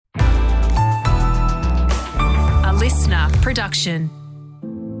listener production.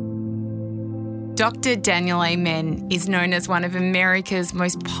 Dr. Daniel Amen is known as one of America's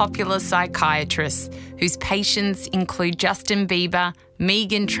most popular psychiatrists, whose patients include Justin Bieber,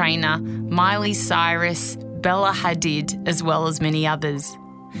 Meghan Trainor, Miley Cyrus, Bella Hadid, as well as many others.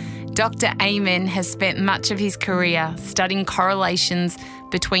 Dr. Amen has spent much of his career studying correlations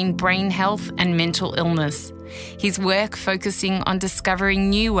between brain health and mental illness, his work focusing on discovering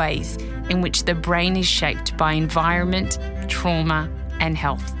new ways in which the brain is shaped by environment, trauma, and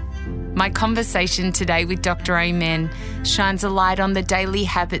health. My conversation today with Dr. Amen shines a light on the daily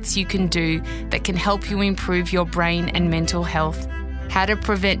habits you can do that can help you improve your brain and mental health, how to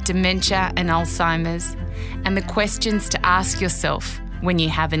prevent dementia and Alzheimer's, and the questions to ask yourself when you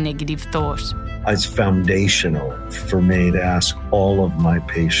have a negative thought. It's foundational for me to ask all of my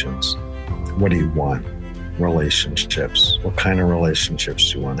patients, what do you want? Relationships. What kind of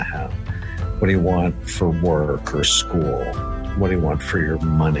relationships do you want to have? What do you want for work or school? What do you want for your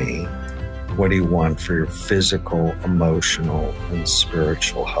money? What do you want for your physical, emotional, and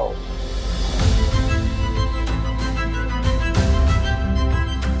spiritual health?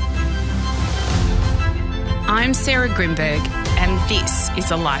 I'm Sarah Grimberg, and this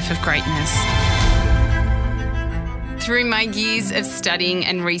is A Life of Greatness. Through my years of studying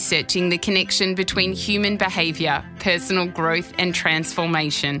and researching the connection between human behaviour, personal growth, and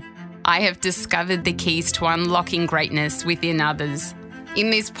transformation, I have discovered the keys to unlocking greatness within others. In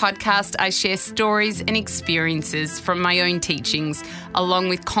this podcast, I share stories and experiences from my own teachings, along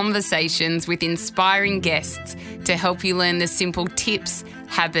with conversations with inspiring guests to help you learn the simple tips,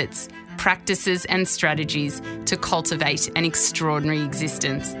 habits, practices and strategies to cultivate an extraordinary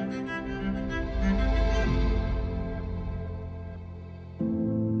existence.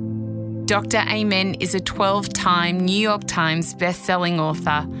 Dr. Amen is a 12-time New York Times best-selling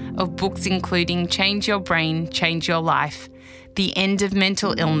author of books including Change Your Brain, Change Your Life, The End of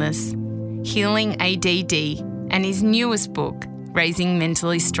Mental Illness, Healing ADD, and his newest book, Raising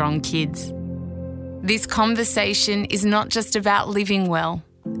Mentally Strong Kids. This conversation is not just about living well.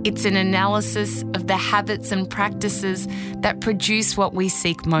 It's an analysis of the habits and practices that produce what we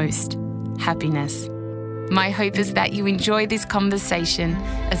seek most, happiness. My hope is that you enjoy this conversation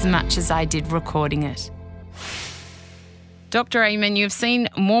as much as I did recording it. Dr. Amen, you've seen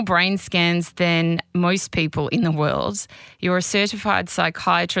more brain scans than most people in the world. You're a certified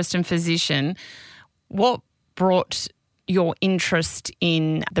psychiatrist and physician. What brought your interest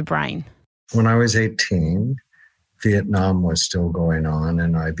in the brain? When I was 18, Vietnam was still going on,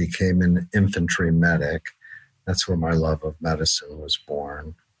 and I became an infantry medic. That's where my love of medicine was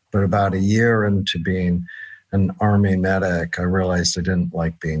born. But about a year into being an Army medic, I realized I didn't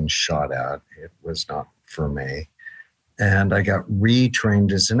like being shot at. It was not for me. And I got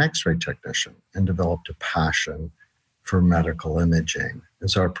retrained as an X-ray technician and developed a passion for medical imaging.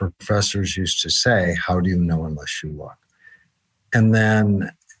 As our professors used to say, how do you know unless you look? And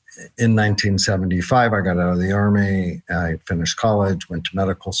then in 1975, I got out of the Army. I finished college, went to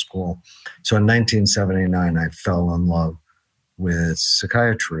medical school. So in 1979, I fell in love with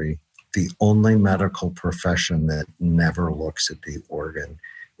psychiatry, the only medical profession that never looks at the organ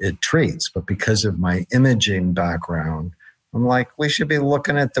it treats. But because of my imaging background, I'm like, we should be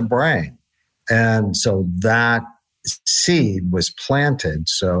looking at the brain. And so that seed was planted.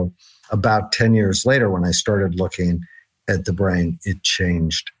 So about 10 years later, when I started looking at the brain, it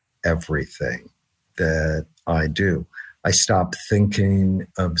changed everything that I do. I stopped thinking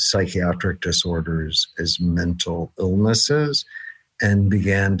of psychiatric disorders as mental illnesses and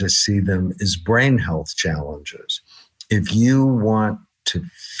began to see them as brain health challenges. If you want to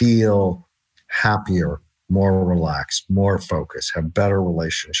feel happier, more relaxed, more focused, have better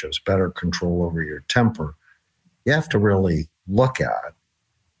relationships, better control over your temper, you have to really look at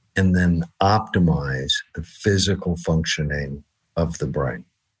and then optimize the physical functioning of the brain.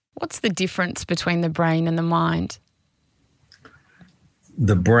 What's the difference between the brain and the mind?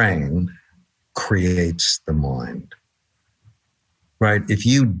 The brain creates the mind, right? If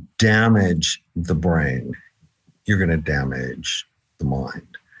you damage the brain, you're going to damage the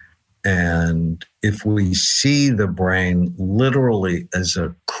mind. And if we see the brain literally as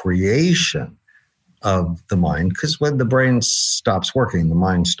a creation of the mind, because when the brain stops working, the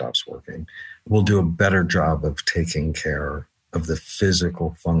mind stops working, we'll do a better job of taking care of the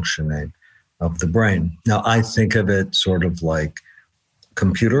physical functioning of the brain. Now, I think of it sort of like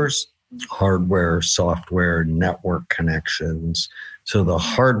computers, hardware, software, network connections. So the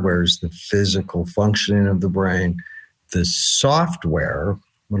hardware is the physical functioning of the brain. The software,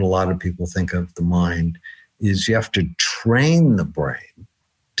 what a lot of people think of the mind, is you have to train the brain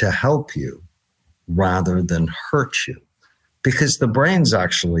to help you rather than hurt you. Because the brain's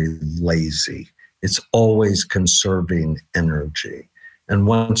actually lazy. It's always conserving energy. And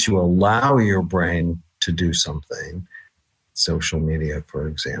once you allow your brain to do something, social media, for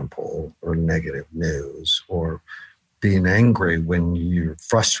example, or negative news, or being angry when you're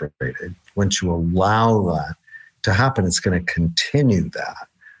frustrated, once you allow that to happen, it's going to continue that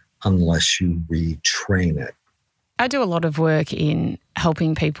unless you retrain it. I do a lot of work in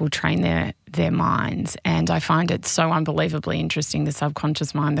helping people train their minds, and I find it so unbelievably interesting, the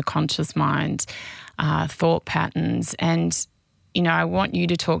subconscious mind, the conscious mind, thought patterns. And, you know, I want you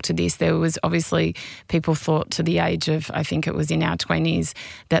to talk to this. There was obviously people thought to the age of, I think it was in our 20s,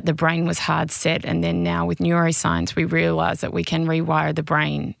 that the brain was hard set. And then now with neuroscience, we realise that we can rewire the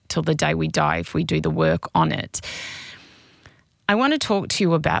brain till the day we die if we do the work on it. I want to talk to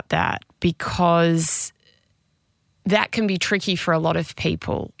you about that because that can be tricky for a lot of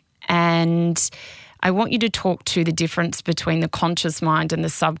people. And I want you to talk to the difference between the conscious mind and the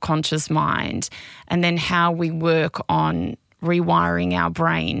subconscious mind, and then how we work on rewiring our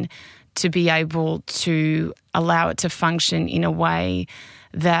brain to be able to allow it to function in a way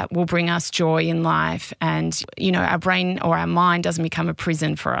that will bring us joy in life. And, you know, our brain or our mind doesn't become a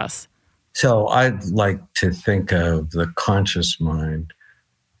prison for us. So I'd like to think of the conscious mind.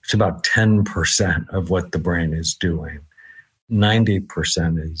 It's about 10% of what the brain is doing.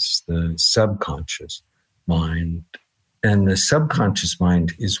 90% is the subconscious mind. And the subconscious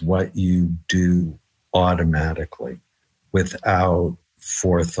mind is what you do automatically without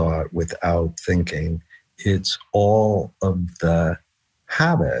forethought, without thinking. It's all of the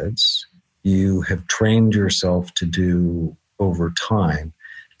habits you have trained yourself to do over time.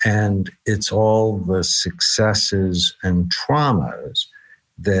 And it's all the successes and traumas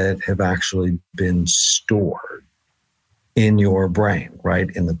that have actually been stored in your brain, right?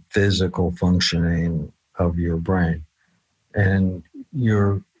 In the physical functioning of your brain. And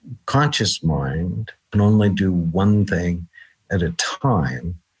your conscious mind can only do one thing at a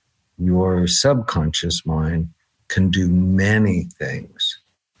time. Your subconscious mind can do many things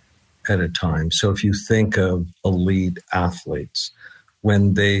at a time. So if you think of elite athletes,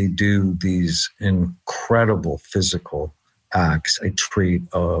 when they do these incredible physical acts, I treat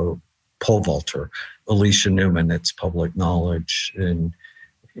a pole vaulter, Alicia Newman, it's public knowledge, and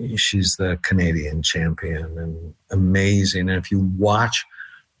she's the Canadian champion and amazing. And if you watch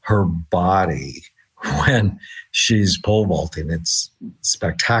her body when she's pole vaulting, it's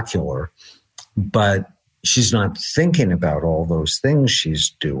spectacular. But she's not thinking about all those things she's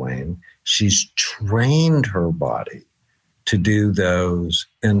doing. She's trained her body to do those.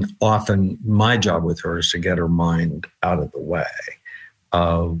 And often my job with her is to get her mind out of the way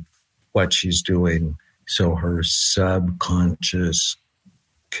of what she's doing so her subconscious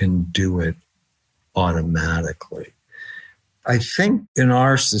can do it automatically. I think in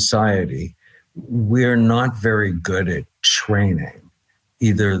our society, we're not very good at training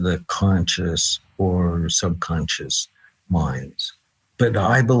either the conscious or subconscious minds. But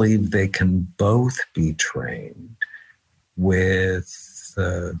I believe they can both be trained with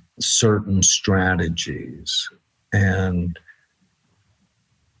certain strategies. And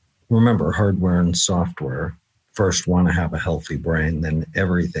remember, hardware and software first want to have a healthy brain, then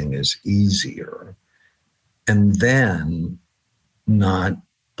everything is easier. And then not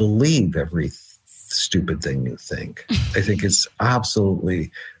believe every stupid thing you think. I think it's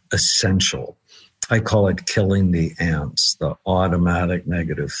absolutely essential. I call it killing the ants, the automatic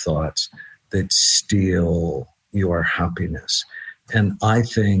negative thoughts that steal your happiness. And I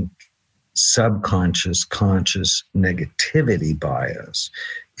think subconscious, conscious negativity bias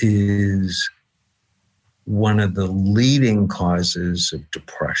is one of the leading causes of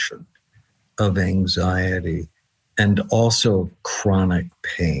depression, of anxiety, and also chronic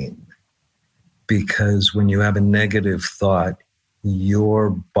pain. Because when you have a negative thought,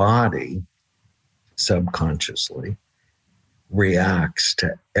 your body subconsciously reacts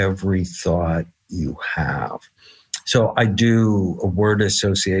to every thought you have. So I do a word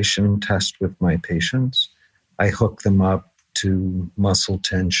association test with my patients. I hook them up to muscle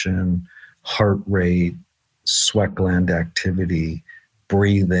tension, heart rate, sweat gland activity,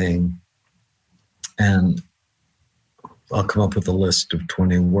 breathing, and I'll come up with a list of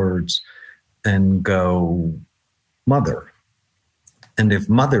 20 words and go, mother. And if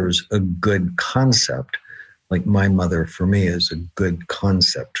mother's a good concept, like my mother for me is a good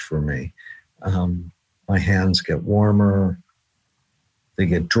concept for me, my hands get warmer, they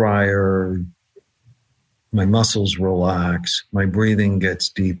get drier, my muscles relax, my breathing gets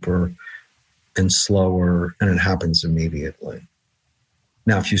deeper and slower, and it happens immediately.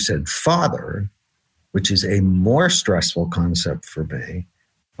 Now, if you said father, which is a more stressful concept for me.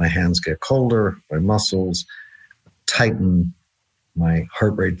 My hands get colder, my muscles tighten, my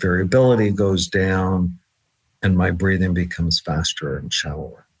heart rate variability goes down, and my breathing becomes faster and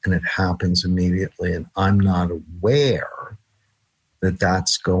shallower. And it happens immediately, and I'm not aware that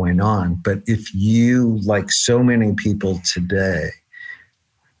that's going on. But if you, like so many people today,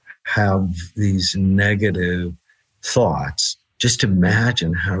 have these negative thoughts, just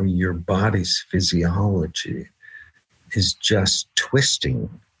imagine how your body's physiology is just twisting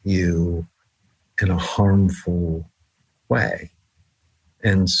you in a harmful way.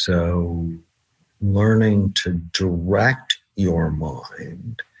 And so learning to direct your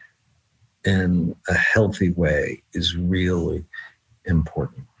mind in a healthy way is really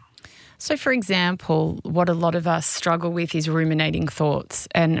important. So, for example, what a lot of us struggle with is ruminating thoughts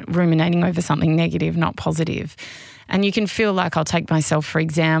and ruminating over something negative, not positive. And you can feel like, I'll take myself, for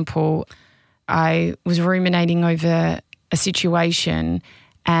example, I was ruminating over a situation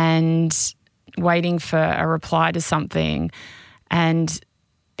and waiting for a reply to something, and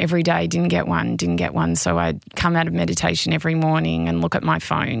every day didn't get one. So I'd come out of meditation every morning and look at my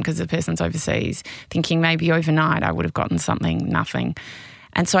phone because the person's overseas, thinking maybe overnight I would have gotten something, nothing.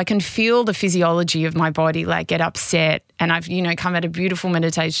 And so I can feel the physiology of my body like get upset, and I've, come out of beautiful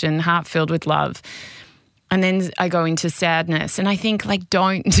meditation, heart filled with love. And then I go into sadness and I think, like,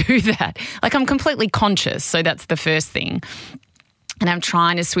 don't do that. Like, I'm completely conscious. So that's the first thing. And I'm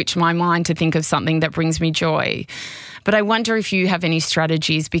trying to switch my mind to think of something that brings me joy. But I wonder if you have any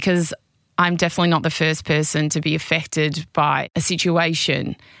strategies, because I'm definitely not the first person to be affected by a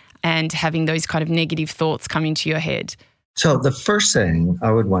situation and having those kind of negative thoughts come into your head. So the first thing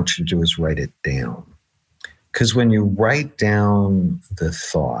I would want you to do is write it down. Because when you write down the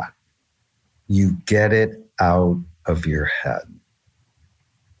thought, you get it out of your head.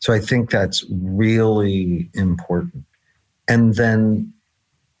 So I think that's really important. And then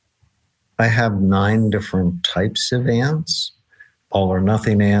I have 9 different types of ants, all or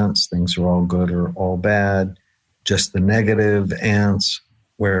nothing ants, things are all good or all bad, just the negative ants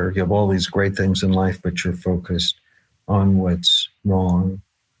where you have all these great things in life, but you're focused on what's wrong,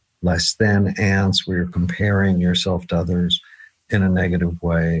 less than ants where you're comparing yourself to others in a negative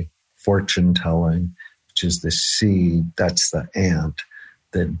way, fortune telling, which is the seed, that's the ant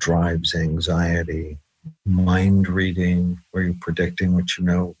that drives anxiety, mind reading, where you're predicting what you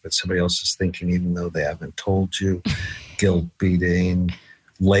know, but somebody else is thinking even though they haven't told you, guilt beating,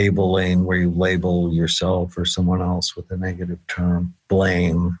 labeling, where you label yourself or someone else with a negative term,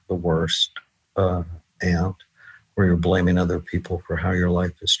 blame, the worst ant, where you're blaming other people for how your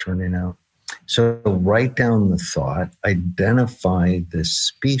life is turning out. So write down the thought, identify the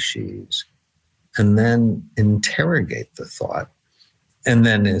species, and then interrogate the thought. And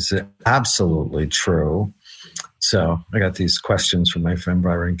then, is it absolutely true? So I got these questions from my friend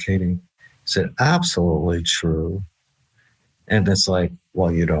Byron Katie. Is it absolutely true? And it's like,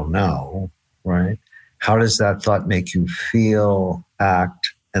 well, you don't know, right? How does that thought make you feel,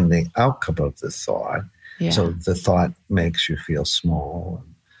 act, and the outcome of the thought? Yeah. So the thought makes you feel small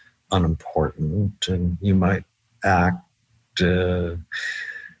and unimportant, and you might act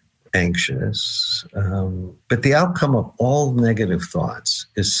anxious. But the outcome of all negative thoughts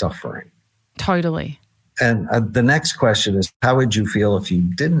is suffering. Totally. And the next question is, how would you feel if you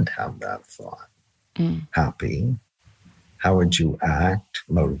didn't have that thought? Happy. How would you act?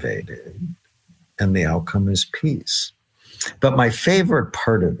 Motivated. And the outcome is peace. But my favorite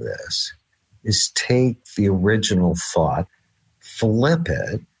part of this is take the original thought, flip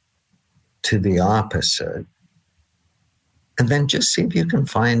it to the opposite, and then just see if you can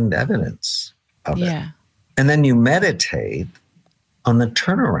find evidence of it. And then you meditate on the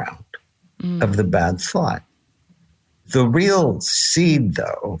turnaround of the bad thought. The real seed,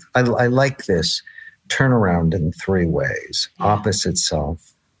 though, I like this turnaround in 3 ways, opposite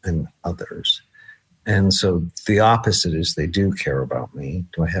self and others. And so the opposite is they do care about me.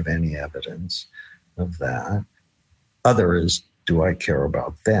 Do I have any evidence of that? Other is, do I care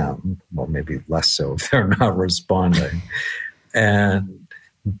about them? Well, maybe less so if they're not responding. And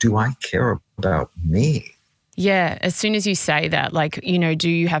do I care about me? Yeah, as soon as you say that, like, do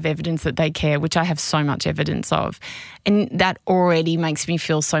you have evidence that they care, which I have so much evidence of. And that already makes me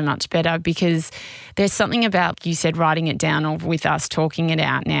feel so much better, because there's something about, you said, writing it down, or with us talking it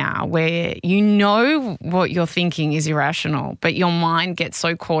out now, where what you're thinking is irrational, but your mind gets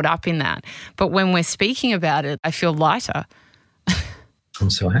so caught up in that. But when we're speaking about it, I feel lighter. I'm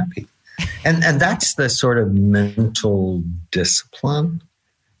so happy. And that's the sort of mental discipline.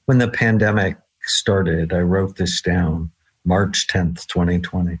 When the pandemic started, I wrote this down, March 10th,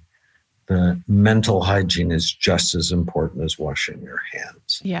 2020. mental hygiene is just as important as washing your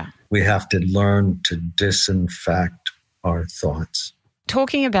hands. Yeah. We have to learn to disinfect our thoughts.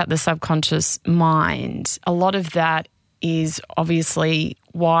 Talking about the subconscious mind, a lot of that is obviously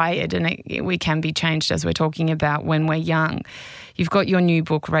wired and we can be changed, as we're talking about, when we're young. You've got your new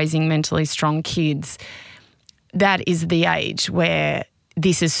book, Raising Mentally Strong Kids. That is the age where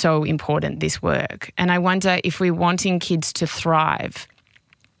this is so important, this work. And I wonder, if we're wanting kids to thrive,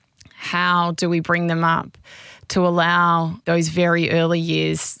 how do we bring them up to allow those very early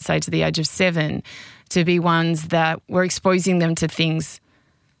years, say to the age of 7, to be ones that we're exposing them to things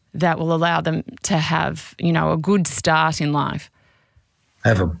that will allow them to have, a good start in life? I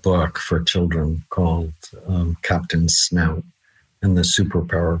have a book for children called Captain Snout and the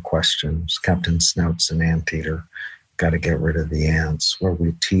Superpower Questions. Captain Snout's an anteater. Got to get rid of the ants, where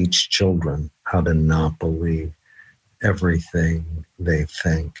we teach children how to not believe everything they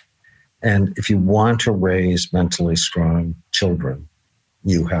think. And if you want to raise mentally strong children,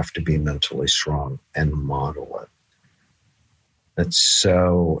 you have to be mentally strong and model it. That's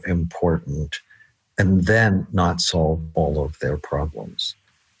so important. And then not solve all of their problems.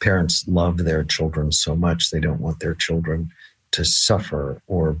 Parents love their children so much, they don't want their children to suffer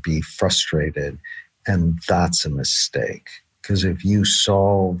or be frustrated. And that's a mistake. Because if you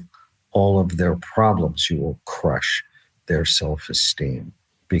solve all of their problems, you will crush their self-esteem.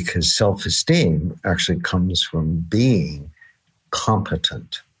 Because self-esteem actually comes from being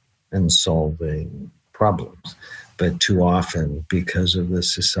competent in solving problems. But too often, because of the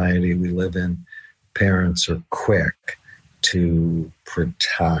society we live in, parents are quick to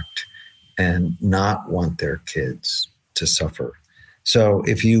protect and not want their kids to suffer. So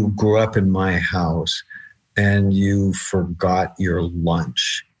if you grew up in my house and you forgot your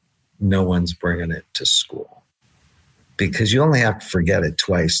lunch, no one's bringing it to school. Because you only have to forget it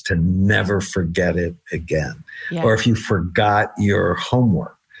twice to never forget it again. Yeah. Or if you forgot your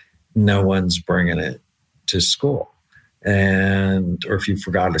homework, no one's bringing it to school. Or if you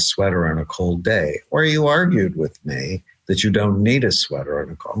forgot a sweater on a cold day, or you argued with me that you don't need a sweater on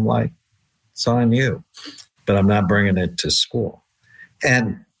a cold, I'm like, it's on you, but I'm not bringing it to school.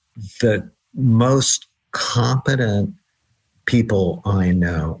 And the most competent people I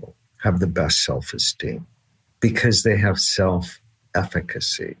know have the best self-esteem, because they have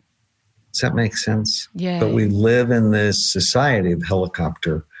self-efficacy. Does that make sense? Yeah. But we live in this society of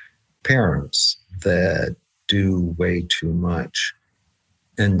helicopter parents that do way too much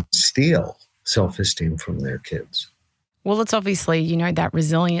and steal self-esteem from their kids. Well, it's obviously, that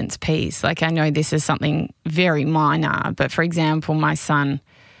resilience piece. Like, I know this is something very minor, but for example, my son,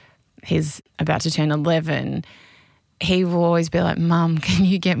 he's about to turn 11. He will always be like, Mum, can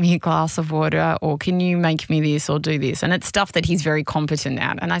you get me a glass of water, or can you make me this or do this? And it's stuff that he's very competent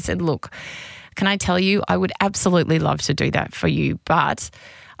at. And I said, look, can I tell you, I would absolutely love to do that for you, but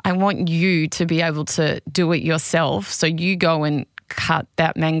I want you to be able to do it yourself. So you go and cut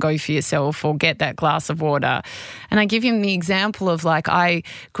that mango for yourself or get that glass of water. And I give him the example of, like, I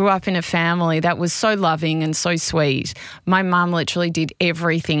grew up in a family that was so loving and so sweet. My mum literally did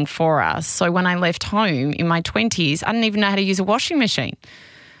everything for us. So when I left home in my 20s, I didn't even know how to use a washing machine.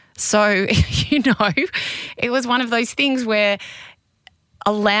 So, it was one of those things where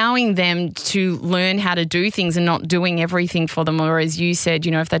allowing them to learn how to do things and not doing everything for them. Or as you said,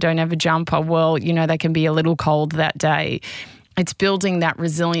 if they don't have a jumper, well, they can be a little cold that day. It's building that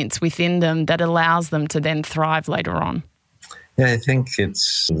resilience within them that allows them to then thrive later on. Yeah, I think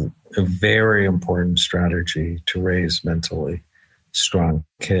it's a very important strategy to raise mentally strong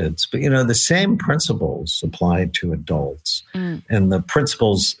kids. But, the same principles apply to adults. Mm. And the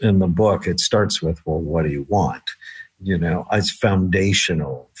principles in the book, it starts with, well, what do you want? It's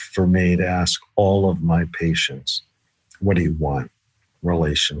foundational for me to ask all of my patients, what do you want?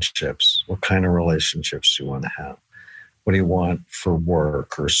 Relationships. What kind of relationships do you want to have? What do you want for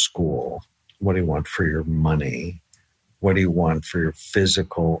work or school? What do you want for your money? What do you want for your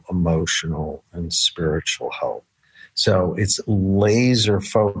physical, emotional, and spiritual health? So it's laser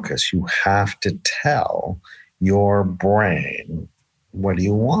focus. You have to tell your brain, what do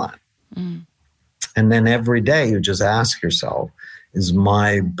you want? Mm. And then every day you just ask yourself, is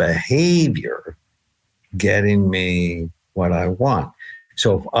my behavior getting me what I want?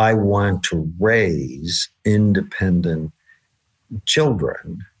 So if I want to raise independent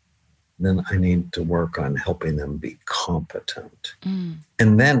children, then I need to work on helping them be competent. Mm.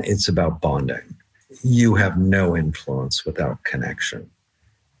 And then it's about bonding. You have no influence without connection.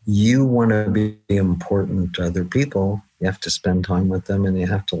 You want to be important to other people, you have to spend time with them and you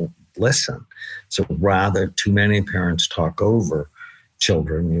have to listen. So rather, too many parents talk over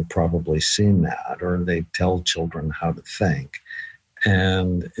children. You've probably seen that, or they tell children how to think.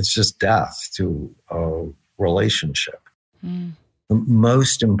 And it's just death to a relationship. The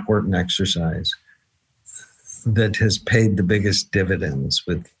most important exercise that has paid the biggest dividends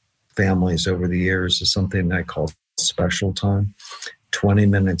with families over the years is something I call special time. 20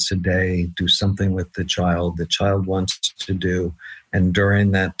 minutes a day, do something with the child wants to do. And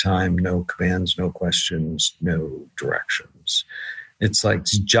during that time, no commands, no questions, no directions. It's like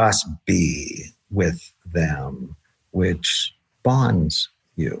just be with them, which bonds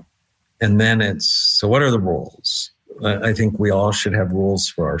you. And then so what are the rules? I think we all should have rules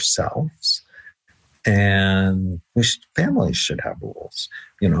for ourselves. And families should have rules.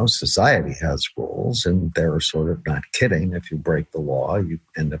 Society has rules, and they're sort of not kidding. If you break the law, you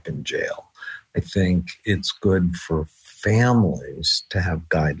end up in jail. I think it's good for families to have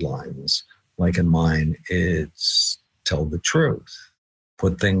guidelines. Like in mine, it's tell the truth.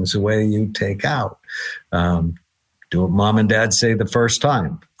 Put things away you take out. Do what mom and dad say the first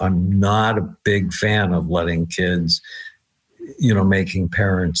time. I'm not a big fan of letting kids making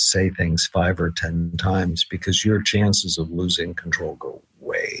parents say things 5 or 10 times, because your chances of losing control go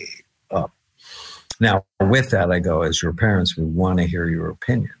way up. Now, with that, I go, as your parents, we want to hear your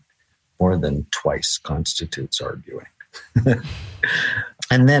opinion. More than twice constitutes arguing.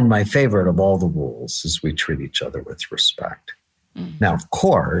 And then my favorite of all the rules is we treat each other with respect. Now, of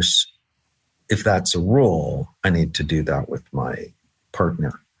course, if that's a rule, I need to do that with my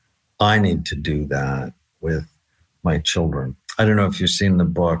partner. I need to do that with my children. I don't know if you've seen the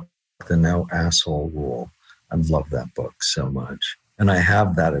book, The No Asshole Rule. I love that book so much. And I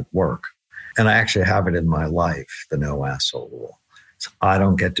have that at work. And I actually have it in my life, the no asshole rule. So I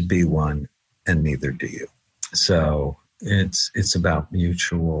don't get to be one, and neither do you. So it's about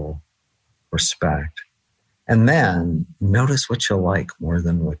mutual respect. And then notice what you like more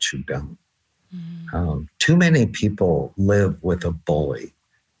than what you don't. Too many people live with a bully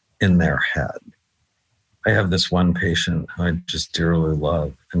in their head. I have this one patient who I just dearly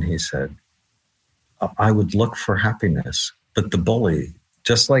love, and he said, I would look for happiness, but the bully,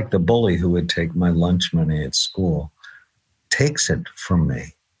 just like the bully who would take my lunch money at school, takes it from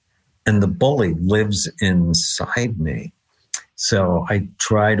me. And the bully lives inside me. So I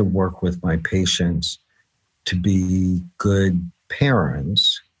try to work with my patients to be good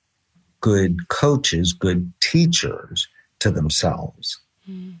parents, good coaches, good teachers to themselves.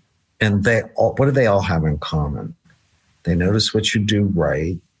 And what do they all have in common? They notice what you do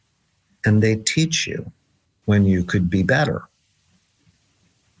right, and they teach you when you could be better.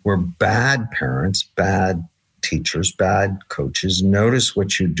 We're bad parents, bad teachers, bad coaches, notice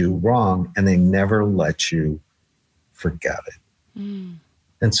what you do wrong, and they never let you forget it.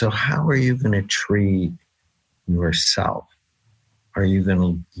 And so how are you going to treat yourself? Are you going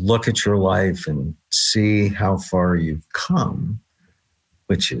to look at your life and see how far you've come,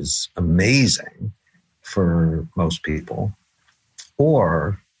 which is amazing for most people?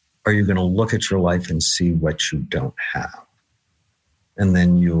 Or are you going to look at your life and see what you don't have? And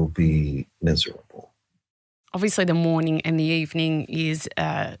then you'll be miserable. Obviously, the morning and the evening is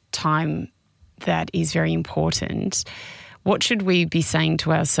a time that is very important. What should we be saying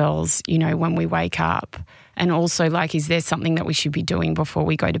to ourselves, when we wake up? And also, is there something that we should be doing before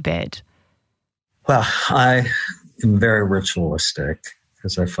we go to bed? Well, I am very ritualistic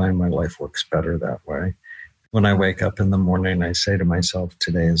because I find my life works better that way. When I wake up in the morning, I say to myself,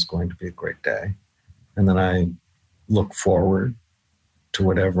 today is going to be a great day. And then I look forward to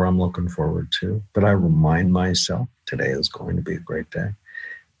whatever I'm looking forward to. But I remind myself today is going to be a great day.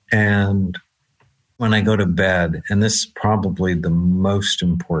 And when I go to bed, and this is probably the most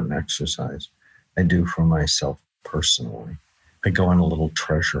important exercise I do for myself personally, I go on a little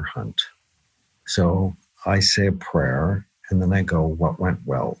treasure hunt. So I say a prayer, and then I go, what went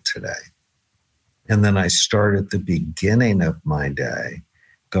well today? And then I start at the beginning of my day,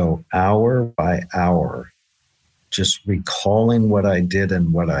 go hour by hour, just recalling what I did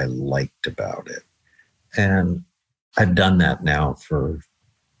and what I liked about it. And I've done that now for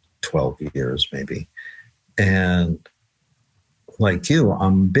 12 years maybe. And like you,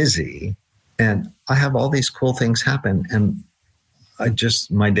 I'm busy and I have all these cool things happen, and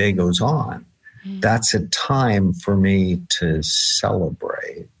my day goes on. That's a time for me to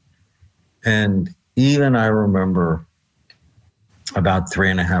celebrate. And even I remember about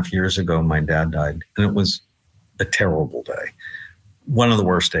 3.5 years ago, my dad died, and it was a terrible day. One of the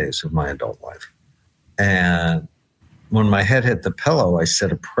worst days of my adult life. And when my head hit the pillow, I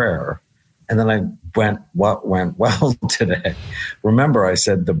said a prayer, and then I went, what went well today? Remember, I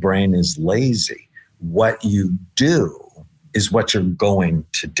said the brain is lazy. What you do is what you're going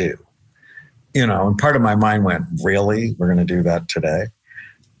to do. And part of my mind went, really? We're going to do that today?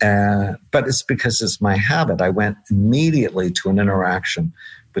 But it's because it's my habit. I went immediately to an interaction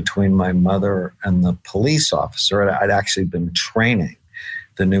between my mother and the police officer. I'd actually been training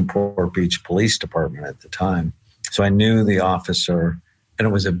the Newport Beach Police Department at the time. So I knew the officer, and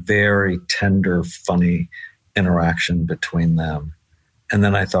it was a very tender, funny interaction between them. And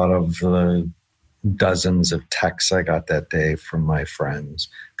then I thought of the dozens of texts I got that day from my friends,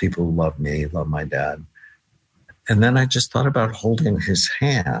 people who love me, love my dad. And then I just thought about holding his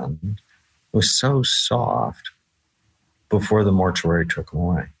hand. It was so soft before the mortuary took him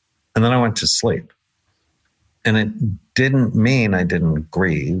away. And then I went to sleep. And it didn't mean I didn't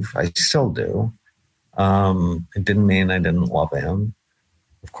grieve. I still do. It didn't mean I didn't love him.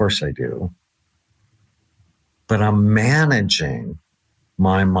 Of course I do. But I'm managing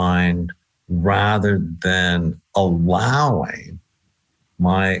my mind rather than allowing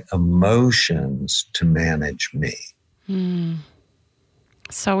my emotions to manage me.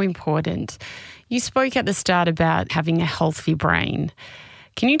 So important. You spoke at the start about having a healthy brain.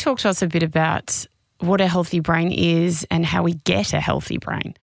 Can you talk to us a bit about what a healthy brain is and how we get a healthy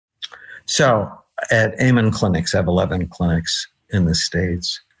brain? So at Amen Clinics, I have 11 clinics in the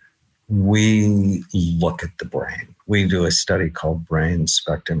States. We look at the brain. We do a study called brain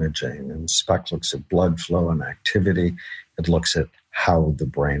SPECT imaging, and SPECT looks at blood flow and activity. It looks at how the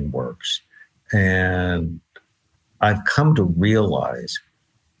brain works. And I've come to realize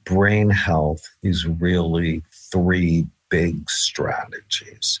brain health is really 3 big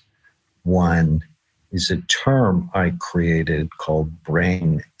strategies. One is a term I created called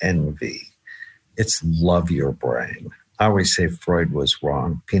brain envy. It's love your brain. I always say Freud was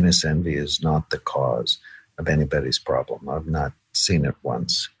wrong. Penis envy is not the cause of anybody's problem. I've not seen it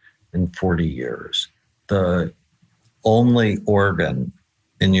once in 40 years. The only organ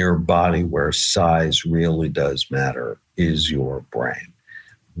in your body where size really does matter is your brain.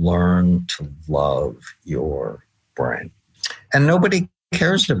 Learn to love your brain. And nobody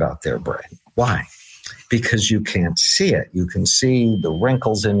cares about their brain. Why? Because you can't see it. You can see the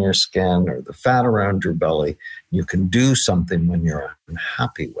wrinkles in your skin or the fat around your belly. You can do something when you're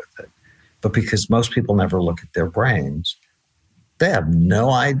unhappy with it. But because most people never look at their brains, they have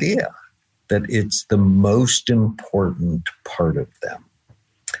no idea that it's the most important part of them.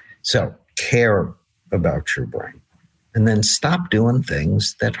 So care about your brain and then stop doing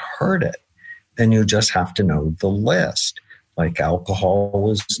things that hurt it. And you just have to know the list. Like alcohol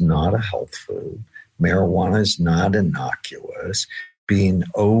is not a health food. Marijuana is not innocuous. Being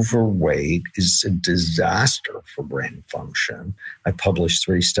overweight is a disaster for brain function. I published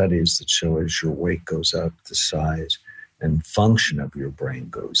 3 studies that show as your weight goes up, the size and function of your brain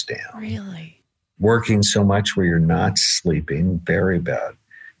goes down. Really? Working so much where you're not sleeping, very bad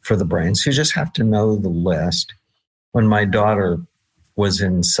for the brain. So you just have to know the list. When my daughter was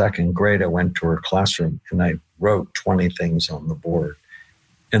in 2nd grade, I went to her classroom and I wrote 20 things on the board.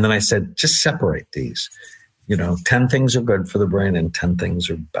 And then I said, just separate these. 10 things are good for the brain and 10 things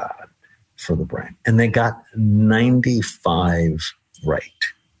are bad for the brain. And they got 95 right.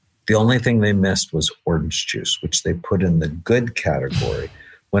 The only thing they missed was orange juice, which they put in the good category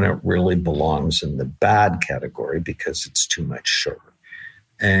when it really belongs in the bad category because it's too much sugar.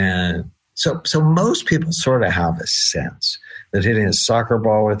 And so most people sort of have a sense that hitting a soccer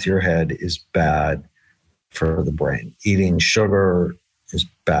ball with your head is bad for the brain. Eating sugar is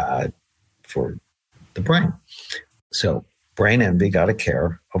bad for the brain. So brain envy, got to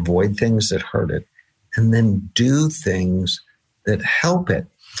care, avoid things that hurt it, and then do things that help it.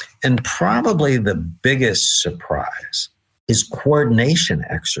 And probably the biggest surprise is coordination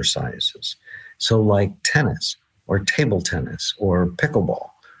exercises. So like tennis or table tennis or pickleball,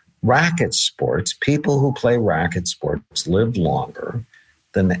 racket sports, people who play racket sports live longer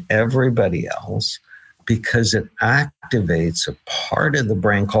than everybody else because it activates a part of the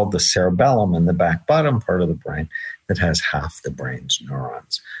brain called the cerebellum in the back bottom part of the brain that has half the brain's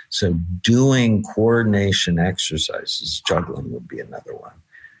neurons. So doing coordination exercises, juggling would be another one,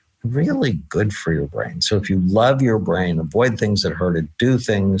 really good for your brain. So if you love your brain, avoid things that hurt it, do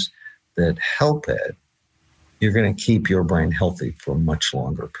things that help it, you're going to keep your brain healthy for a much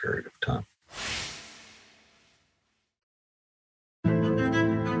longer period of time.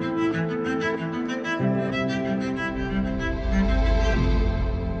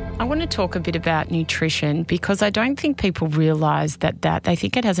 I want to talk a bit about nutrition because I don't think people realise that they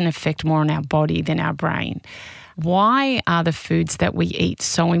think it has an effect more on our body than our brain. Why are the foods that we eat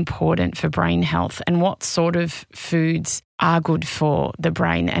so important for brain health, and what sort of foods are good for the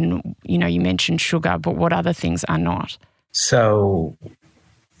brain? And, you mentioned sugar, but what other things are not? So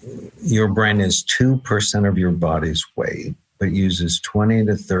your brain is 2% of your body's weight, but uses 20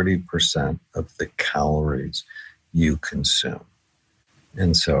 to 30% of the calories you consume.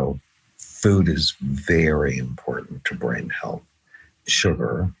 And so food is very important to brain health.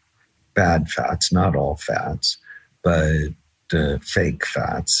 Sugar, bad fats, not all fats, but fake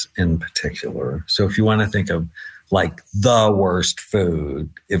fats in particular. So if you want to think of like the worst food,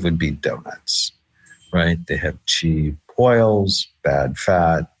 it would be donuts, right? They have cheap oils, bad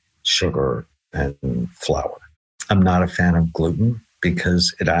fat, sugar, and flour. I'm not a fan of gluten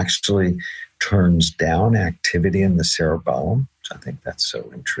because it actually turns down activity in the cerebellum. So I think that's so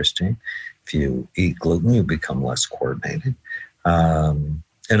interesting. If you eat gluten, you become less coordinated. And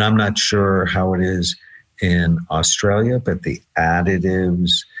I'm not sure how it is in Australia, but the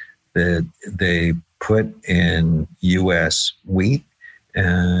additives that they put in U.S. wheat,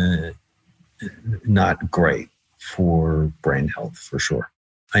 not great for brain health for sure.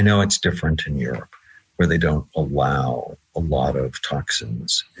 I know it's different in Europe, where they don't allow a lot of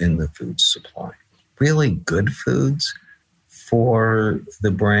toxins in the food supply. Really good foods for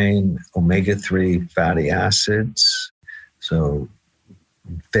the brain, omega-3 fatty acids. So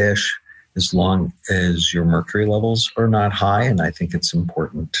fish, as long as your mercury levels are not high, and I think it's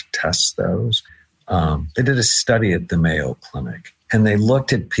important to test those. They did a study at the Mayo Clinic, and they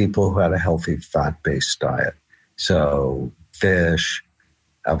looked at people who had a healthy fat-based diet. So fish,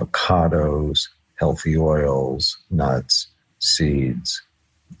 avocados, healthy oils, nuts, seeds,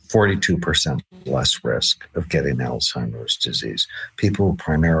 42% less risk of getting Alzheimer's disease. People who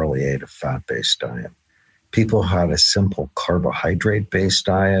primarily ate a fat-based diet. People who had a simple carbohydrate-based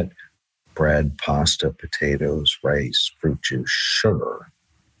diet, bread, pasta, potatoes, rice, fruit juice, sugar,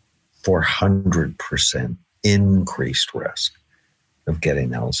 400% increased risk of getting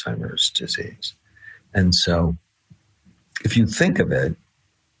Alzheimer's disease. And so if you think of it,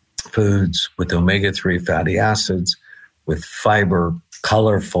 foods with omega-3 fatty acids, with fiber,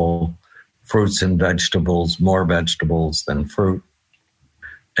 colorful fruits and vegetables, more vegetables than fruit,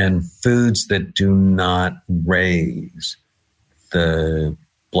 and foods that do not raise the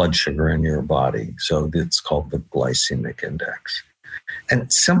blood sugar in your body. So it's called the glycemic index.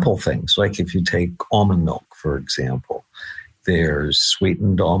 And simple things, like if you take almond milk, for example, there's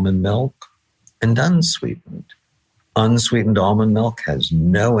sweetened almond milk and unsweetened. Unsweetened almond milk has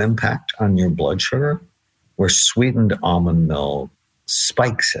no impact on your blood sugar, where sweetened almond milk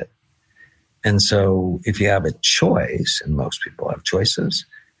spikes it. And so if you have a choice, and most people have choices,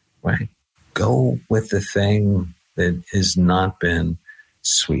 right, go with the thing that has not been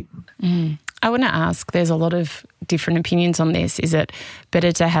sweetened. I want to ask, there's a lot of different opinions on this. Is it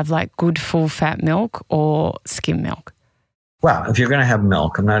better to have like good full fat milk or skim milk? Well, if you're going to have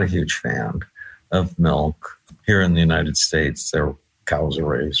milk, I'm not a huge fan of milk. Here in the United States, cows are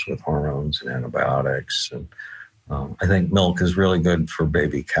raised with hormones and antibiotics. And I think milk is really good for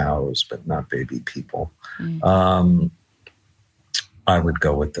baby cows, but not baby people. I would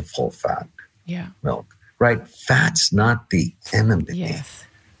go with the full fat milk, right? Fat's not the enemy. Yes.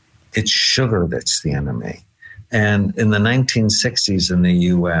 It's sugar that's the enemy. And in the 1960s in the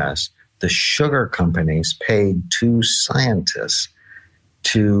US, the sugar companies paid 2 scientists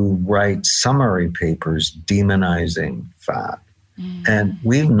to write summary papers demonizing fat. And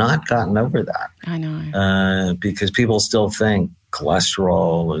we've not gotten over that. I know. Because people still think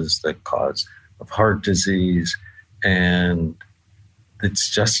cholesterol is the cause of heart disease, and it's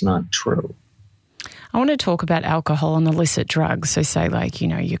just not true. I want to talk about alcohol and illicit drugs. So say like,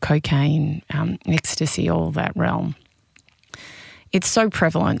 your cocaine, ecstasy, all that realm. It's so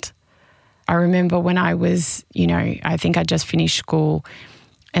prevalent. I remember when I was, I think I just finished school,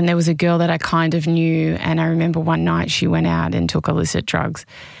 and there was a girl that I kind of knew, and I remember one night she went out and took illicit drugs,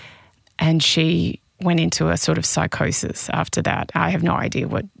 and she went into a sort of psychosis after that. I have no idea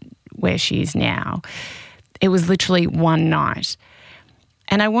where she is now. It was literally one night.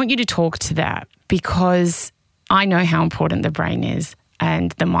 And I want you to talk to that, because I know how important the brain is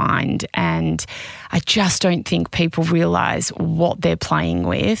and the mind, and I just don't think people realise what they're playing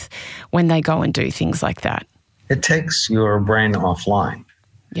with when they go and do things like that. It takes your brain offline.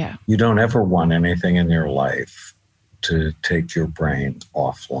 Yeah. You don't ever want anything in your life to take your brain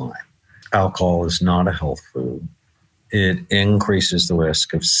offline. Alcohol is not a health food. It increases the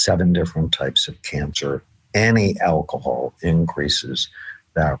risk of 7 different types of cancer. Any alcohol increases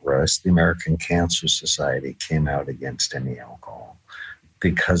that risk. The American Cancer Society came out against any alcohol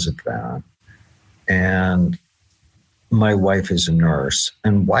because of that. And my wife is a nurse.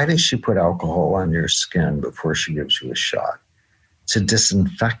 And why does she put alcohol on your skin before she gives you a shot? It's a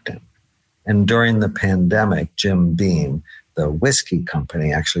disinfectant. And during the pandemic, Jim Beam, the whiskey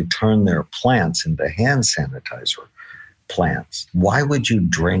company, actually turned their plants into hand sanitizer plants. Why would you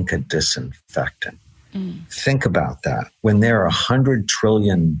drink a disinfectant? Think about that. When there are 100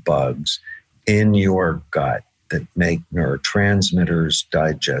 trillion bugs in your gut that make neurotransmitters,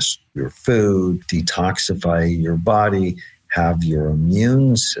 digest your food, detoxify your body, have your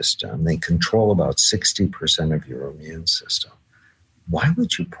immune system, they control about 60% of your immune system. Why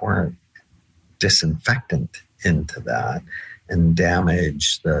would you pour disinfectant into that and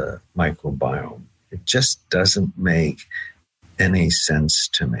damage the microbiome? It just doesn't make any sense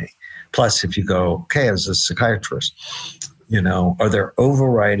to me. Plus, if you go, okay, as a psychiatrist, are there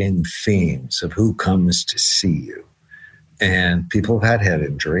overriding themes of who comes to see you? And people who've had head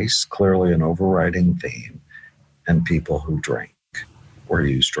injuries, clearly an overriding theme, and people who drink or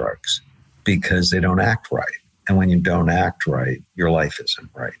use drugs because they don't act right. And when you don't act right, your life isn't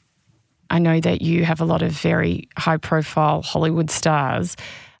right. I know that you have a lot of very high-profile Hollywood stars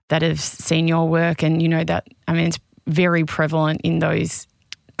that have seen your work, and it's very prevalent in those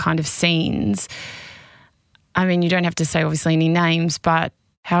kind of scenes. You don't have to say obviously any names, but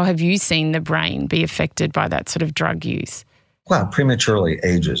how have you seen the brain be affected by that sort of drug use? Well, prematurely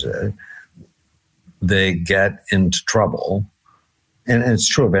ages it. They get into trouble. And it's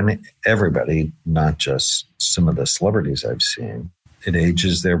true of everybody, not just some of the celebrities I've seen. It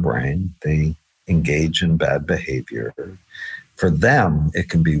ages their brain. They engage in bad behavior. For them, it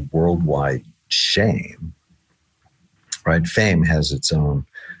can be worldwide shame, right? Fame has its own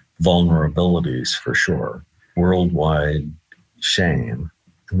vulnerabilities for sure. Worldwide shame,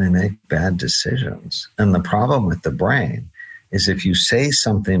 and they make bad decisions. And the problem with the brain is if you say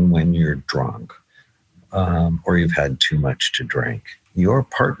something when you're drunk or you've had too much to drink, your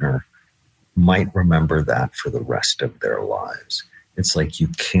partner might remember that for the rest of their lives. It's like you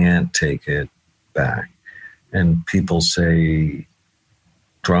can't take it back. And people say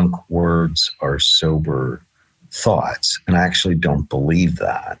drunk words are sober thoughts. And I actually don't believe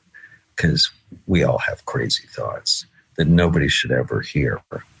that because we all have crazy thoughts that nobody should ever hear.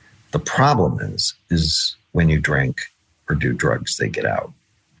 The problem is when you drink or do drugs, they get out.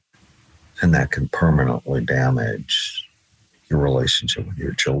 And that can permanently damage your relationship with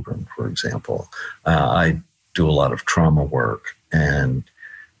your children, for example. I do a lot of trauma work, and,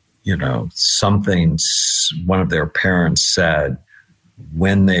 one of their parents said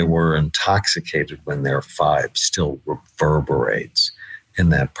when they were intoxicated when they're 5 still reverberates in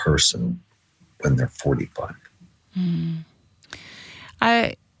that person when they're 45.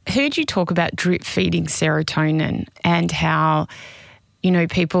 I heard you talk about drip feeding serotonin and how,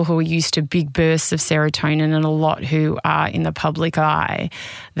 people who are used to big bursts of serotonin and a lot who are in the public eye,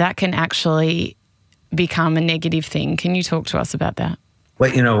 that can actually become a negative thing. Can you talk to us about that?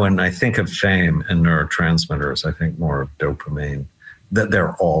 Well, when I think of fame and neurotransmitters, I think more of dopamine, that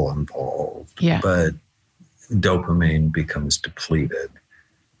they're all involved. Yeah. But dopamine becomes depleted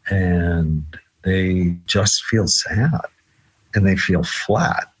and they just feel sad and they feel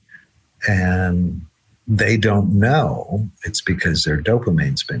flat and they don't know it's because their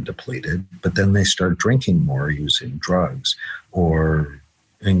dopamine's been depleted, but then they start drinking more, using drugs, or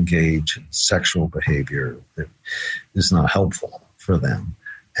engage in sexual behavior that is not helpful for them.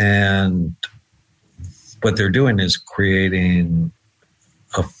 And what they're doing is creating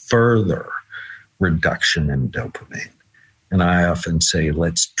a further reduction in dopamine. And I often say,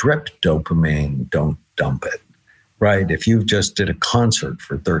 let's drip dopamine, don't dump it, right? If you just did a concert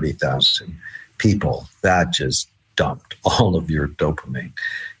for 30,000 people, that just dumped all of your dopamine.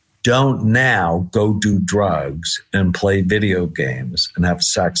 Don't now go do drugs and play video games and have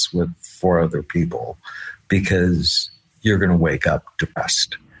sex with 4 other people because you're going to wake up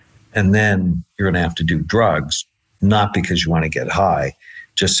depressed. And then you're going to have to do drugs, not because you want to get high,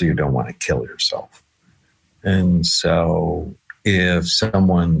 just so you don't want to kill yourself. And so if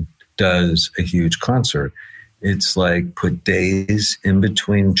someone does a huge concert, it's like put days in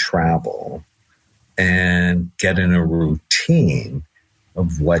between travel and get in a routine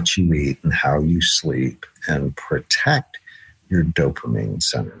of what you eat and how you sleep and protect your dopamine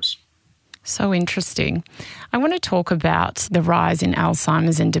centers. So interesting. I want to talk about the rise in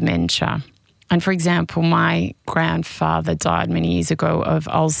Alzheimer's and dementia. And for example, my grandfather died many years ago of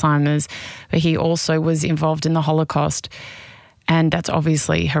Alzheimer's, but he also was involved in the Holocaust. And that's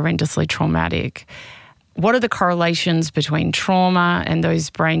obviously horrendously traumatic. What are the correlations between trauma and those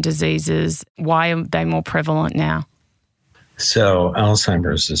brain diseases? Why are they more prevalent now? So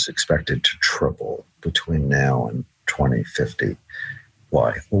Alzheimer's is expected to triple between now and 2050.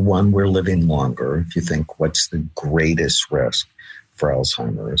 Why? Well, one, we're living longer. If you think what's the greatest risk for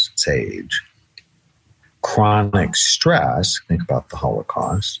Alzheimer's. It's age. Chronic stress, think about the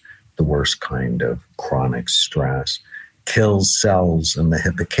Holocaust, the worst kind of chronic stress, kills cells in the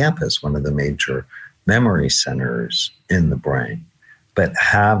hippocampus, one of the major memory centers in the brain. But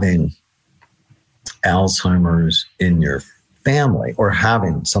having Alzheimer's in your family, or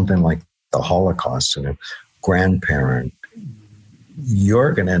having something like the Holocaust in a grandparent,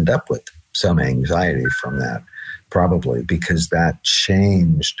 you're going to end up with some anxiety from that, probably, because that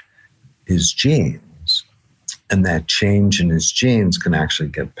changed his genes. And that change in his genes can actually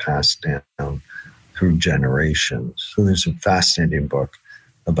get passed down through generations. So there's a fascinating book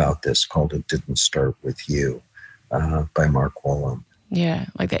about this called It Didn't Start With You by Mark Wollam. Yeah,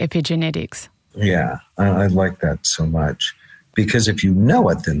 like the epigenetics. Yeah, I like that so much, because if you know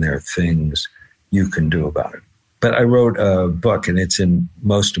it, then there are things you can do about it. But I wrote a book, and it's in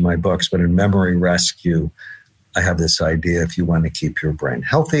most of my books, but in Memory Rescue, I have this idea: if you want to keep your brain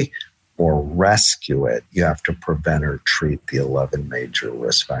healthy or rescue it, you have to prevent or treat the 11 major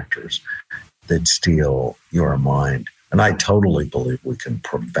risk factors that steal your mind. And I totally believe we can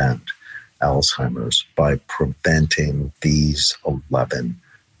prevent Alzheimer's by preventing these 11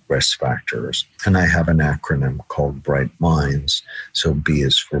 risk factors. And I have an acronym called Bright Minds. So B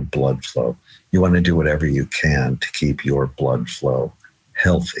is for blood flow. You want to do whatever you can to keep your blood flow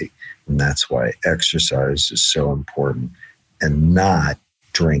healthy. And that's why exercise is so important, and not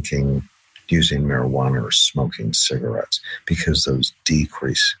drinking, using marijuana, or smoking cigarettes, because those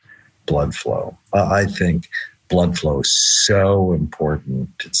decrease blood flow. I think blood flow is so important.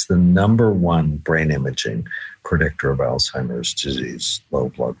 It's the number one brain imaging predictor of Alzheimer's disease, low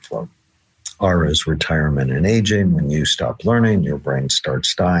blood flow. R is retirement and aging. When you stop learning, your brain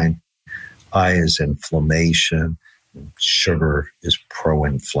starts dying. I is inflammation. Sugar is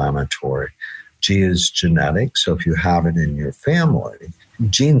pro-inflammatory. G is genetic. So if you have it in your family,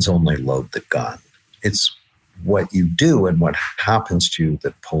 genes only load the gun. It's what you do and what happens to you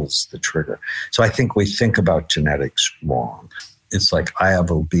that pulls the trigger. So I think we think about genetics wrong. It's like, I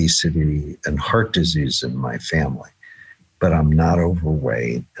have obesity and heart disease in my family, but I'm not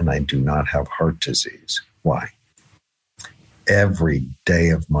overweight and I do not have heart disease. Why? Every day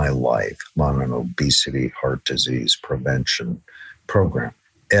of my life, I'm on an obesity, heart disease prevention program.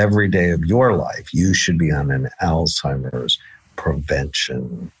 Every day of your life, you should be on an Alzheimer's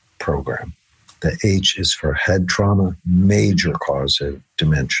prevention program. The H is for head trauma, major cause of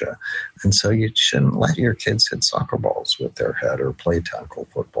dementia. And so you shouldn't let your kids hit soccer balls with their head, or play tackle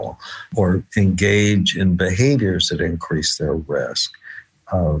football, or engage in behaviors that increase their risk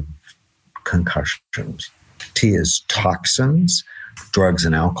of concussions. T is toxins, drugs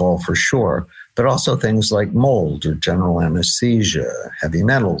and alcohol for sure, but also things like mold or general anesthesia, heavy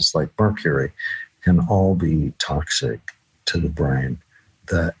metals like mercury can all be toxic to the brain.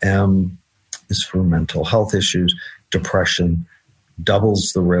 The M is for mental health issues. Depression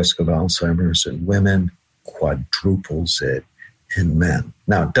doubles the risk of Alzheimer's in women, quadruples it in men.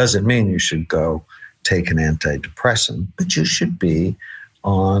 Now, it doesn't mean you should go take an antidepressant, but you should be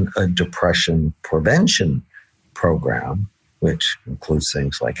on a depression prevention program, which includes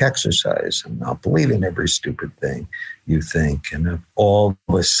things like exercise and not believing every stupid thing you think. And of all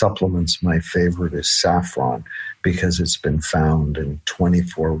the supplements, my favorite is saffron, because it's been found in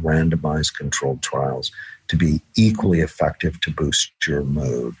 24 randomized controlled trials to be equally effective to boost your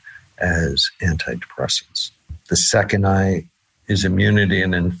mood as antidepressants. The second I is immunity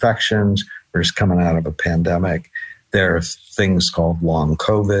and infections. We're just coming out of a pandemic. There are things called long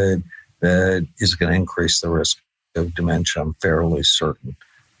COVID that is going to increase the risk of dementia. I'm fairly certain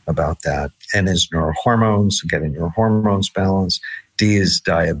about that. N is neurohormones, getting your hormones balanced. D is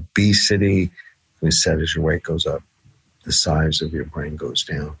diabetes. We said as your weight goes up, the size of your brain goes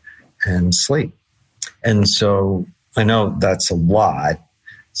down. And sleep. And so I know that's a lot,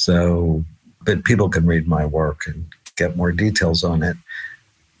 but people can read my work and get more details on it.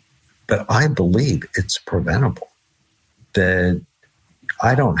 But I believe it's preventable, that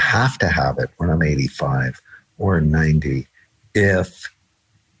I don't have to have it when I'm 85 or 90 if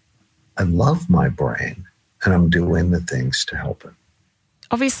I love my brain and I'm doing the things to help it.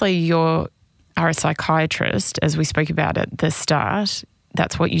 Obviously, you are a psychiatrist, as we spoke about at the start.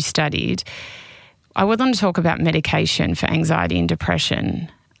 That's what you studied. I would want to talk about medication for anxiety and depression.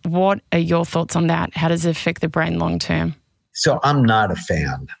 What are your thoughts on that? How does it affect the brain long term? So I'm not a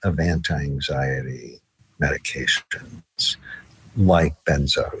fan of anti-anxiety medications like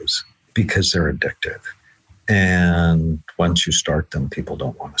benzos, because they're addictive. And once you start them, people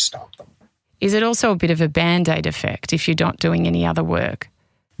don't want to stop them. Is it also a bit of a Band-Aid effect if you're not doing any other work?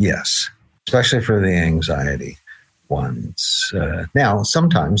 Yes, especially for the anxiety ones. Now,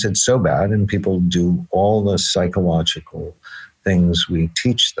 sometimes it's so bad and people do all the psychological things we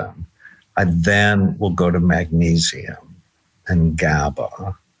teach them. I then will go to magnesium and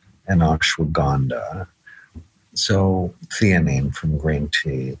GABA and ashwagandha. So theanine from green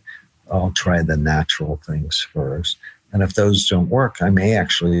tea. I'll try the natural things first. And if those don't work, I may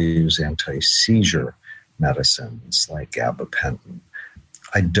actually use anti-seizure medicines like gabapentin.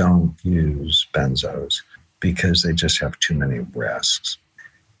 I don't use benzos because they just have too many risks.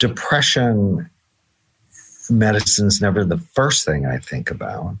 Depression medicine's never the first thing I think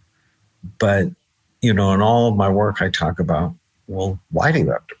about. But, in all of my work, I talk about, well, why do you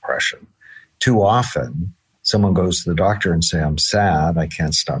have depression? Too often, someone goes to the doctor and say, I'm sad, I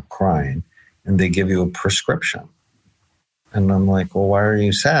can't stop crying, and they give you a prescription. And I'm like, well, why are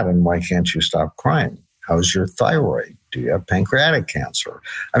you sad and why can't you stop crying? How's your thyroid? Do you have pancreatic cancer?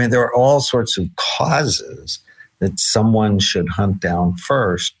 I mean, there are all sorts of causes that someone should hunt down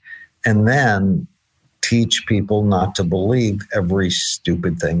first and then teach people not to believe every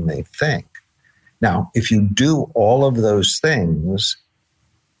stupid thing they think. Now, if you do all of those things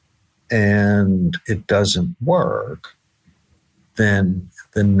and it doesn't work, then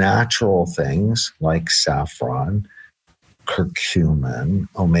the natural things like saffron, curcumin,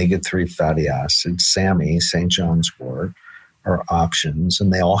 omega-3 fatty acids, SAMe, St. John's wort, are options,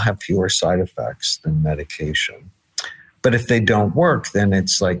 and they all have fewer side effects than medication. But if they don't work, then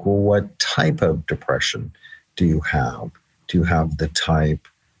it's like, well, what type of depression do you have? Do you have the type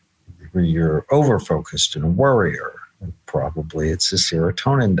where you're overfocused and a worrier? Probably it's a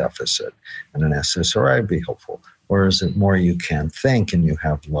serotonin deficit, and an SSRI would be helpful. Or is it more you can't think and you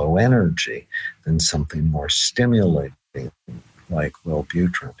have low energy than something more stimulating like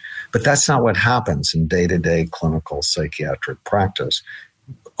Wellbutrin? But that's not what happens in day-to-day clinical psychiatric practice.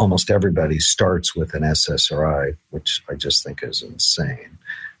 Almost everybody starts with an SSRI, which I just think is insane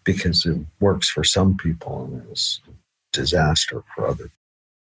because it works for some people and is a disaster for others.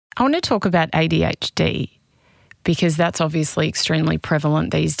 I want to talk about ADHD because that's obviously extremely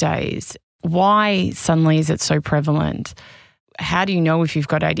prevalent these days. Why suddenly is it so prevalent? How do you know if you've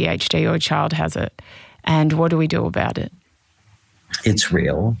got ADHD or a child has it? And what do we do about it? It's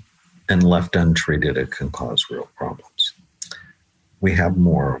real, and left untreated, it can cause real problems. We have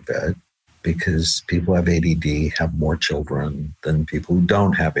more of it because people have ADD have more children than people who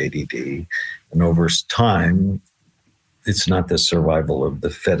don't have ADD. And over time, it's not the survival of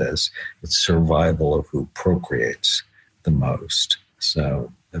the fittest, it's survival of who procreates the most.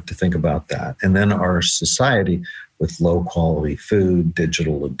 So you have to think about that. And then our society with low quality food,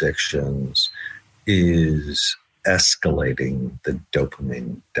 digital addictions, is escalating the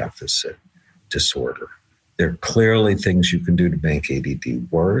dopamine deficit disorder. There are clearly things you can do to make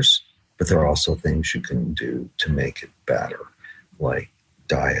ADD worse, but there are also things you can do to make it better, like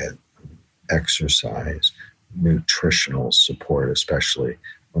diet, exercise, nutritional support, especially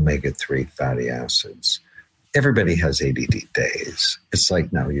omega-3 fatty acids. Everybody has ADD days. It's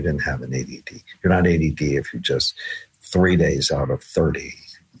like, no, you didn't have an ADD. You're not ADD if you just 3 days out of 30,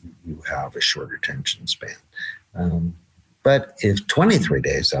 you have a short attention span. But if 23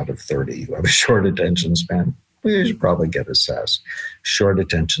 days out of 30, you have a short attention span, you should probably get assessed. Short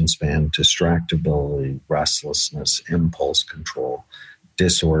attention span, distractibility, restlessness, impulse control,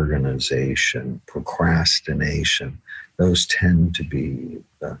 disorganization, procrastination, those tend to be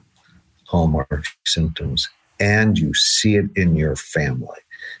the hallmark symptoms. And you see it in your family.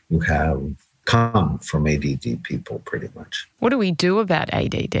 You have come from ADD people pretty much. What do we do about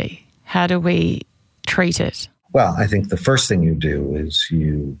ADD? How do we treat it? Well, I think the first thing you do is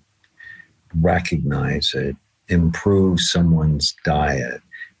you recognize it, improve someone's diet,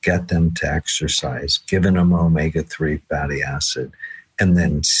 get them to exercise, give them omega-3 fatty acid, and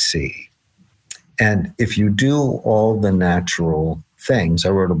then see. And if you do all the natural things, I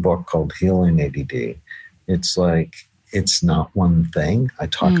wrote a book called Healing ADD. It's like, it's not one thing. I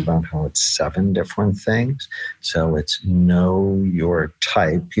talk about how it's 7 different things. So it's know your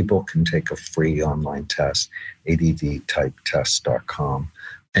type. People can take a free online test, addtypetest.com,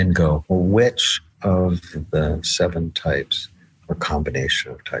 and go, well, which of the 7 types or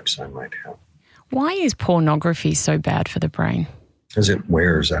combination of types I might have. Why is pornography so bad for the brain? Because it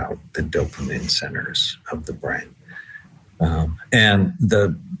wears out the dopamine centers of the brain. And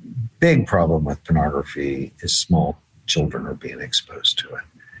the big problem with pornography is small children are being exposed to it.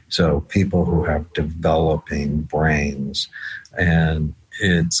 So people who have developing brains, and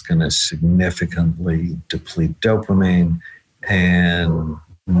it's going to significantly deplete dopamine and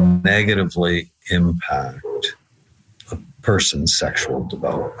negatively impact a person's sexual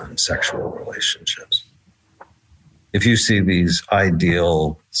development, sexual relationships. if you see these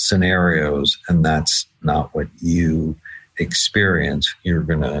ideal scenarios and that's not what you experience, you're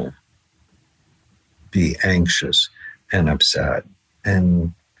going to be anxious and upset.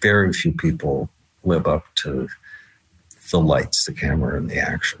 And very few people live up to the lights, the camera, and the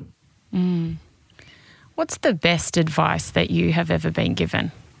action. Mm. What's the best advice that you have ever been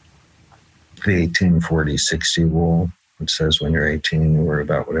given? The 18-40-60 rule, which says when you're 18, you worry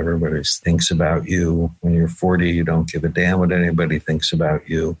about what everybody thinks about you. When you're 40, you don't give a damn what anybody thinks about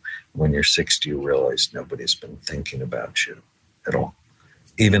you. When you're 60, you realize nobody's been thinking about you at all.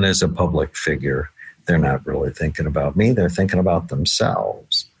 Even as a public figure, they're not really thinking about me. They're thinking about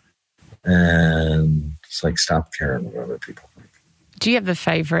themselves. And it's like, stop caring what other people think. Do you have a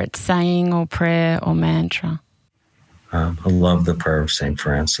favorite saying or prayer or mantra? I love the prayer of St.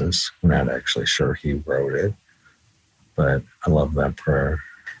 Francis. I'm not actually sure he wrote it, but I love that prayer.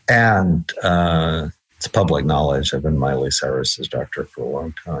 And it's public knowledge. I've been Miley Cyrus's doctor for a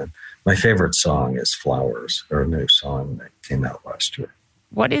long time. My favorite song is Flowers, or a new song that came out last year.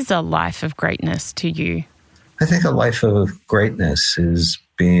 What is a life of greatness to you? I think a life of greatness is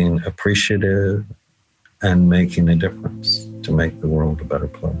being appreciative and making a difference to make the world a better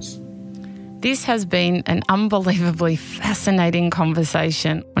place. This has been an unbelievably fascinating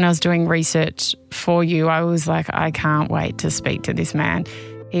conversation. When I was doing research for you, I was like, I can't wait to speak to this man.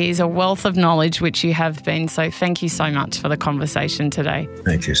 He is a wealth of knowledge, which you have been. So thank you so much for the conversation today.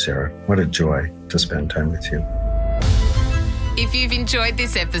 Thank you, Sarah. What a joy to spend time with you. If you've enjoyed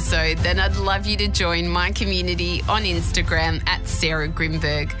this episode, then I'd love you to join my community on Instagram at Sarah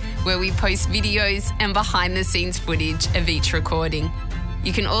Grimberg, where we post videos and behind-the-scenes footage of each recording.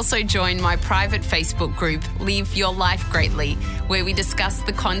 You can also join my private Facebook group, Live Your Life Greatly, where we discuss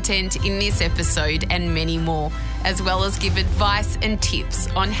the content in this episode and many more, as well as give advice and tips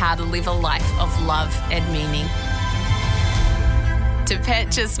on how to live a life of love and meaning. To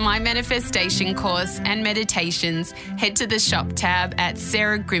purchase my manifestation course and meditations, head to the shop tab at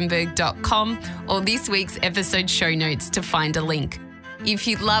sarahgrimberg.com or this week's episode show notes to find a link. If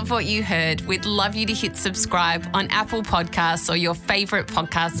you love what you heard, we'd love you to hit subscribe on Apple Podcasts or your favourite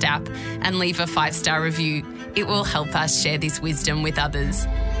podcast app and leave a 5-star review. It will help us share this wisdom with others.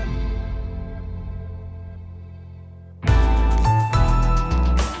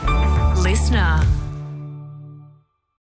 Listener.